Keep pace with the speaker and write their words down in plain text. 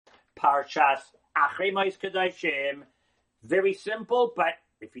Parshas Achrei Mos Kedoshim. Very simple, but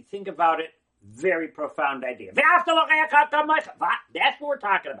if you think about it, very profound idea. That's what we're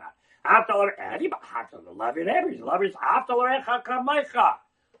talking about. Love your neighbors.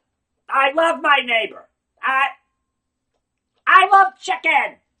 I love my neighbor. I love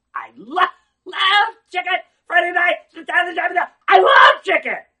chicken. I love chicken. Friday night, I love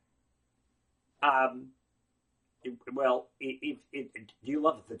chicken. Well, do you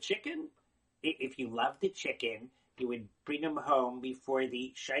love the chicken? If you love the chicken, you would bring him home before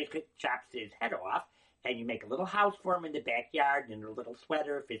the shaykhit chops his head off, and you make a little house for him in the backyard and a little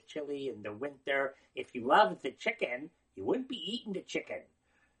sweater if it's chilly in the winter. If you love the chicken, you wouldn't be eating the chicken.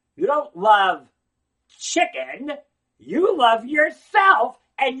 You don't love chicken. You love yourself,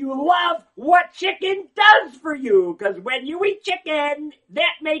 and you love what chicken does for you, because when you eat chicken,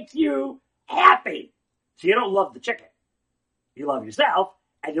 that makes you happy. So you don't love the chicken. You love yourself,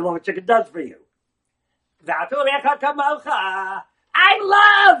 and you love what chicken does for you. I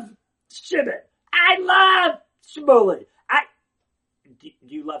love Shimon. I love Shmuley. Do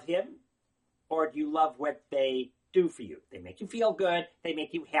you love him? Or do you love what they do for you? They make you feel good. They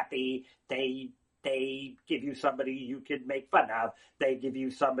make you happy. They give you somebody you can make fun of. They give you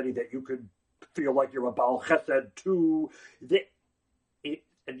somebody that you could feel like you're a Baal Chesed to. That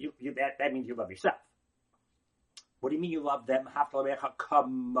means you love yourself. What do you mean you love them?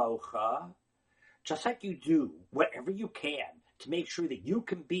 Just like you do whatever you can to make sure that you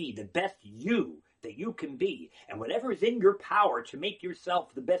can be the best you that you can be. And whatever is in your power to make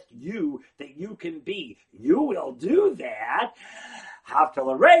yourself the best you that you can be, you will do that.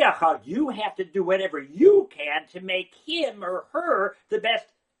 You have to do whatever you can to make him or her the best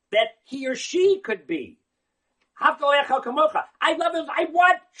that he or she could be. I love him. I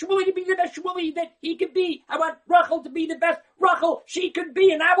want Shmuley to be the best Shmuley that he could be. I want Rachel to be the best Rachel she could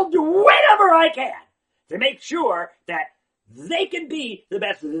be, and I will do whatever I can to make sure that they can be the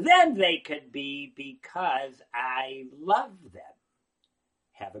best them they could be because I love them.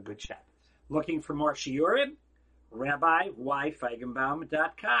 Have a good Shabbos. Looking for more shiurim?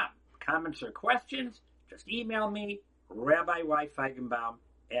 RabbiYFeigenbaum.com. Comments or questions? Just email me,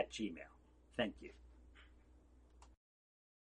 RabbiYFeigenbaum@gmail.com. Thank you.